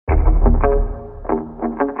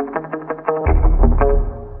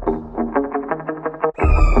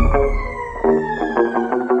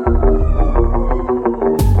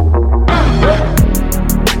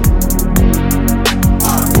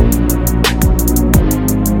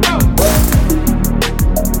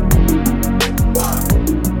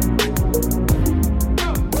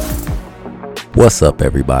What's up,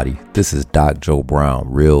 everybody? This is Doc Joe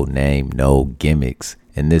Brown, real name, no gimmicks,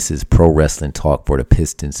 and this is Pro Wrestling Talk for the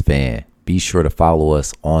Pistons fan. Be sure to follow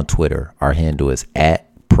us on Twitter. Our handle is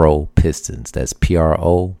 @ProPistons. That's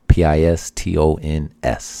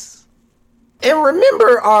PROPISTONS. And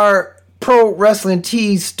remember our Pro Wrestling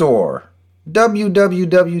Tees store,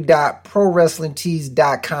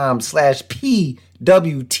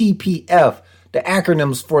 www.prowrestlingtees.com/PWTPF, the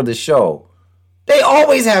acronyms for the show. They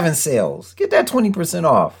always having sales. Get that 20%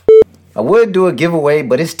 off. I would do a giveaway,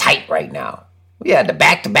 but it's tight right now. We had the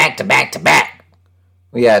back-to-back.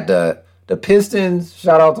 We had the Pistons.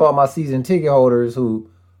 Shout out to all my season ticket holders who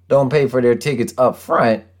don't pay for their tickets up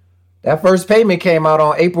front. That first payment came out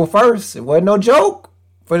on April 1st. It wasn't no joke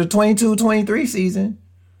for the 22-23 season.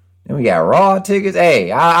 And we got Raw tickets.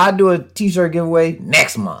 Hey, I'll do a t-shirt giveaway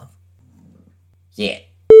next month. Yeah.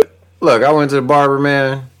 Look, I went to the barber,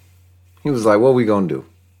 man. He was like, what we gonna do?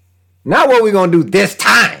 Not what we gonna do this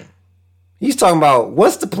time. He's talking about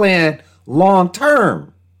what's the plan long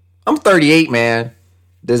term. I'm 38, man.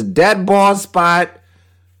 This dead bald spot,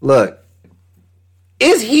 look,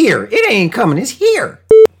 it's here. It ain't coming. It's here.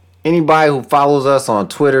 Anybody who follows us on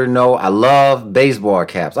Twitter know I love baseball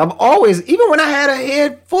caps. I've always, even when I had a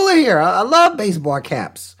head full of hair, I love baseball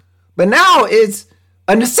caps. But now it's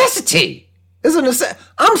a necessity. It's a necessity.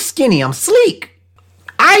 I'm skinny. I'm sleek.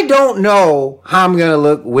 I don't know how I'm going to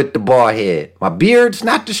look with the bald head. My beard's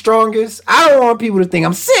not the strongest. I don't want people to think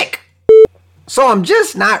I'm sick. So I'm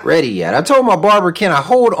just not ready yet. I told my barber, can I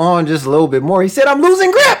hold on just a little bit more? He said, I'm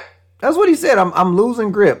losing grip. That's what he said. I'm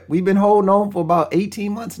losing grip. We've been holding on for about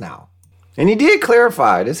 18 months now. And he did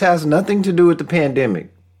clarify, this has nothing to do with the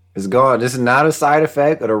pandemic. It's gone. This is not a side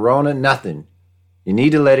effect of the Rona, nothing. You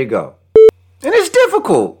need to let it go. And it's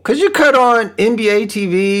difficult because you cut on NBA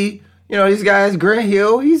TV. You know, these guys, Grant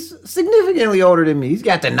Hill, he's significantly older than me. He's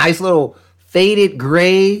got the nice little faded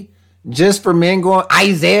gray just for men going.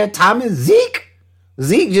 Isaiah Thomas, Zeke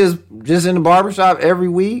just in the barbershop every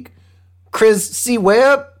week. Chris C.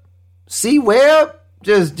 Webb,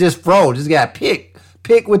 just fro, just got pick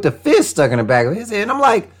with the fist stuck in the back of his head. And I'm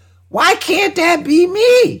like, why can't that be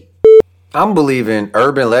me? I'm believing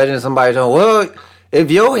urban legend. Somebody told, well, if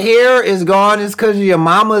your hair is gone, it's because of your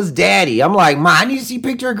mama's daddy. I'm like, Ma, I need to see a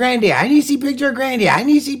picture of granddad. I need to see a picture of granddad. I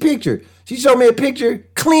need to see a picture. She showed me a picture,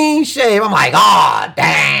 clean shave. I'm like, oh,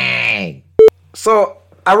 dang. So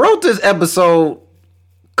I wrote this episode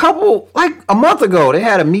like a month ago. They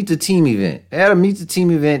had a Meet the Team event.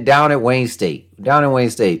 Down in Wayne State.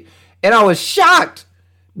 And I was shocked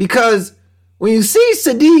because when you see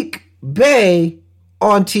Sadiq Bey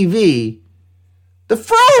on TV, the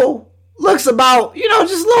fro looks about,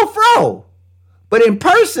 just a little fro. But in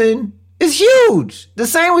person, it's huge. The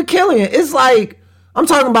same with Killian. It's like, I'm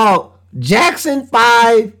talking about Jackson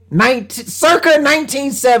 5, circa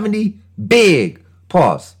 1970, big.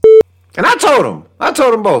 Pause. And I told them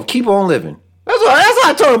both, keep on living. That's what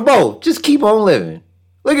I told them both. Just keep on living.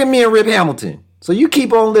 Look at me and Rip Hamilton. So you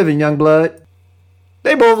keep on living, young blood.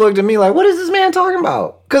 They both looked at me like, what is this man talking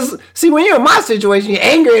about? Because, see, when you're in my situation, you're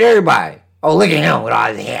angry at everybody. Oh, look at him with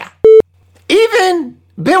all his hair. Even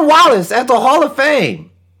Ben Wallace at the Hall of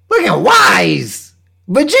Fame. Looking wise.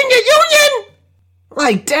 Virginia Union.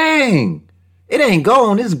 Like, dang. It ain't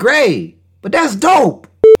gone. It's gray. But that's dope.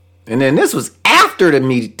 And then this was after the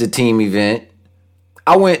Meet the Team event.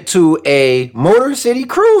 I went to a Motor City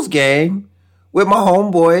Cruise game with my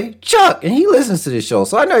homeboy, Chuck. And he listens to this show.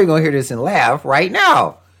 So I know you're going to hear this and laugh right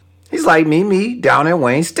now. He's like, meet me down in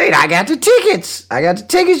Wayne State. I got the tickets.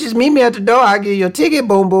 Just meet me at the door. I'll give you a ticket.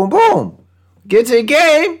 Boom, boom, boom. Get to the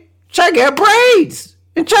game, Chuck got braids,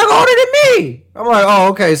 and Chuck older than me. I'm like, oh,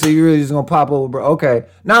 okay, so you really just gonna pop over, bro? Okay,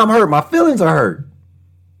 now I'm hurt. My feelings are hurt.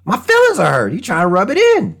 You trying to rub it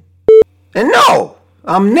in. And no,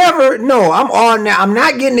 I'm on now. I'm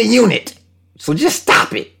not getting a unit. So just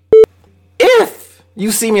stop it. If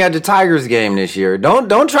you see me at the Tigers game this year,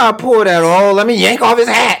 don't try to pull that, oh, let me yank off his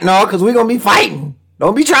hat. No, because we're gonna be fighting.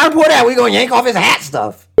 Don't be trying to pull that, we're gonna yank off his hat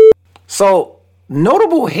stuff. So,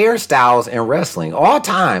 notable hairstyles in wrestling all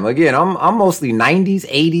time. Again, I'm mostly 90s,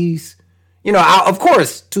 80s. Of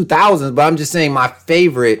course, 2000s, but I'm just saying my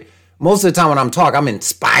favorite. Most of the time when I'm talking, I'm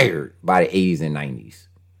inspired by the 80s and 90s.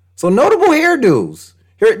 So notable hairdos.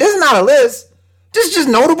 Here, this is not a list. This is just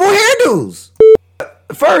notable hairdos.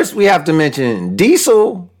 First, we have to mention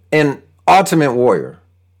Diesel and Ultimate Warrior.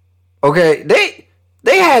 Okay, they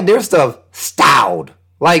had their stuff styled.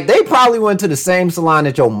 Like they probably went to the same salon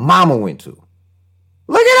that your mama went to.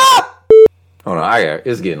 Look it up. Hold on,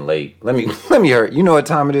 it's getting late. Let me hurry. You know what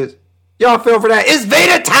time it is? Y'all fell for that. It's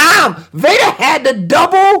Vader time. Vader had the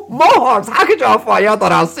double mohawks. How could y'all fall? Y'all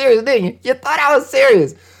thought I was serious, didn't you? You thought I was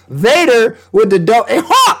serious. Vader with the double. And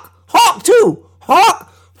Hawk too.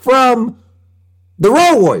 Hawk from the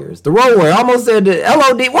Road Warriors. The Road Warrior. I almost said the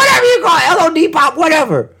LOD. Whatever you call it. LOD pop.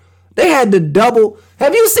 Whatever. They had the double.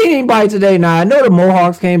 Have you seen anybody today? Now, I know the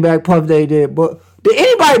Mohawks came back. Puff Day did. But did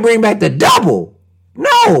anybody bring back the double?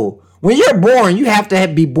 No. When you're born, you have to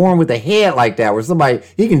be born with a head like that where somebody,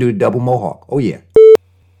 he can do a double mohawk. Oh, yeah.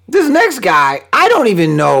 This next guy, I don't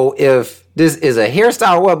even know if this is a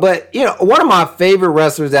hairstyle or what, but, you know, one of my favorite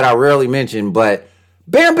wrestlers that I rarely mention, but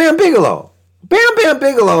Bam Bam Bigelow. Bam Bam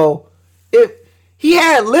Bigelow, he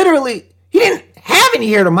didn't have any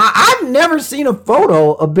hair to my, I've never seen a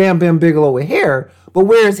photo of Bam Bam Bigelow with hair, but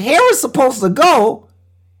where his hair was supposed to go,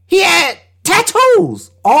 he had tattoos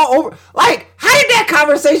all over. Like, how did that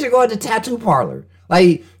conversation go at the tattoo parlor? Like,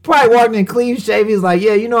 he probably walked in clean shave. He's like,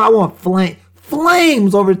 yeah, you know, I want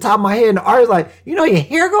flames over the top of my head. And the artist's like, you know, your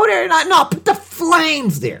hair go there? No, put the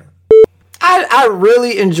flames there. I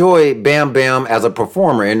really enjoy Bam Bam as a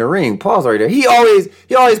performer in the ring. Pause right there. He always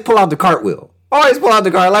pull out the cartwheel. Always pull out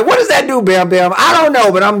the cart. Like, what does that do, Bam Bam? I don't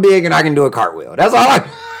know, but I'm big and I can do a cartwheel. That's all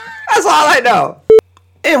I know.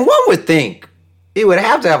 And one would think he would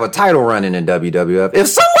have to have a title run in the WWF. If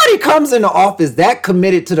somebody comes in the office that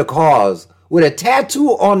committed to the cause with a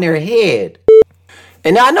tattoo on their head,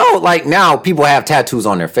 and I know like now people have tattoos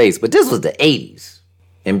on their face, but this was the 80s.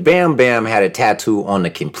 And Bam Bam had a tattoo on the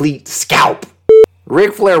complete scalp.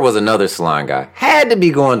 Ric Flair was another salon guy. Had to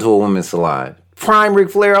be going to a women's salon. Prime Ric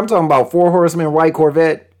Flair, I'm talking about 4 Horsemen, white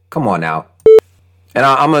Corvette. Come on now. And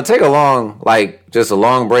I'm going to take a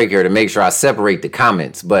long break here to make sure I separate the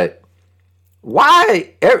comments, but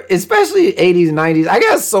why, especially 80s, 90s, I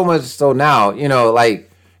guess so much so now, you know, like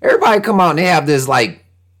everybody come out and they have this like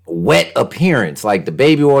wet appearance, like the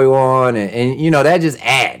baby oil on and you know, that just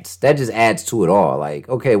adds to it all. Like,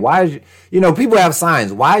 okay, why is, you know, people have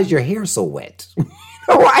signs. Why is your hair so wet?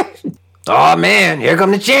 Why? Oh man, here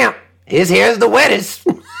come the champ. His hair is the wettest.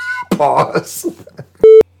 Pause.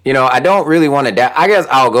 You know, I don't really want to, I guess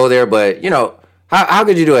I'll go there, but you know, how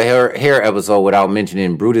could you do a hair episode without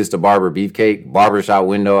mentioning Brutus the Barber Beefcake, barbershop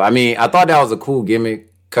window? I mean, I thought that was a cool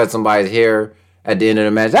gimmick. Cut somebody's hair at the end of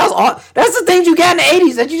the match. That was all. That's the things you got in the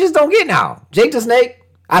 80s that you just don't get now. Jake the Snake,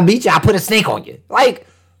 I beat you, I put a snake on you. Like,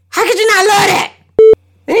 how could you not love that?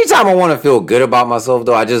 Anytime I want to feel good about myself,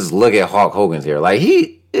 though, I just look at Hulk Hogan's hair. Like,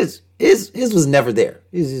 his was never there.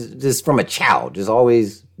 He's just from a child, just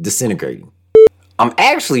always disintegrating. I'm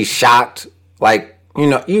actually shocked. Like, you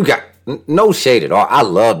know, you got no shade at all. I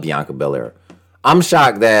love Bianca Belair. I'm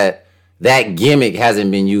shocked that gimmick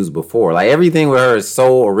hasn't been used before. Like, everything with her is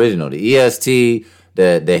so original. The EST,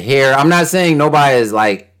 the hair. I'm not saying nobody has,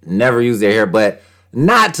 like, never used their hair, but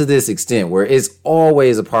not to this extent where it's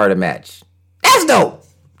always a part of the match. That's dope.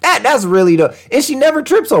 That's really dope. And she never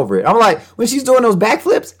trips over it. I'm like, when she's doing those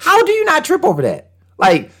backflips, how do you not trip over that?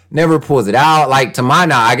 Like, never pulls it out. Like, to my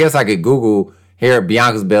knowledge, I guess I could Google hair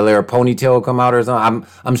Bianca's Belair ponytail come out or something.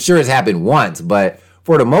 I'm sure it's happened once, but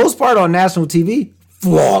for the most part on national TV,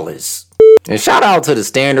 flawless. And shout out to the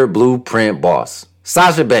standard blueprint boss,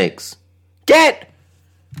 Sasha Banks. Get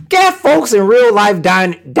folks in real life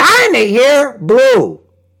dyeing their hair blue.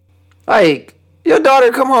 Like, your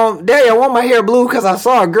daughter come home, Daddy, I want my hair blue because I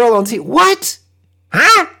saw a girl on TV. What?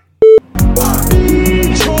 Huh?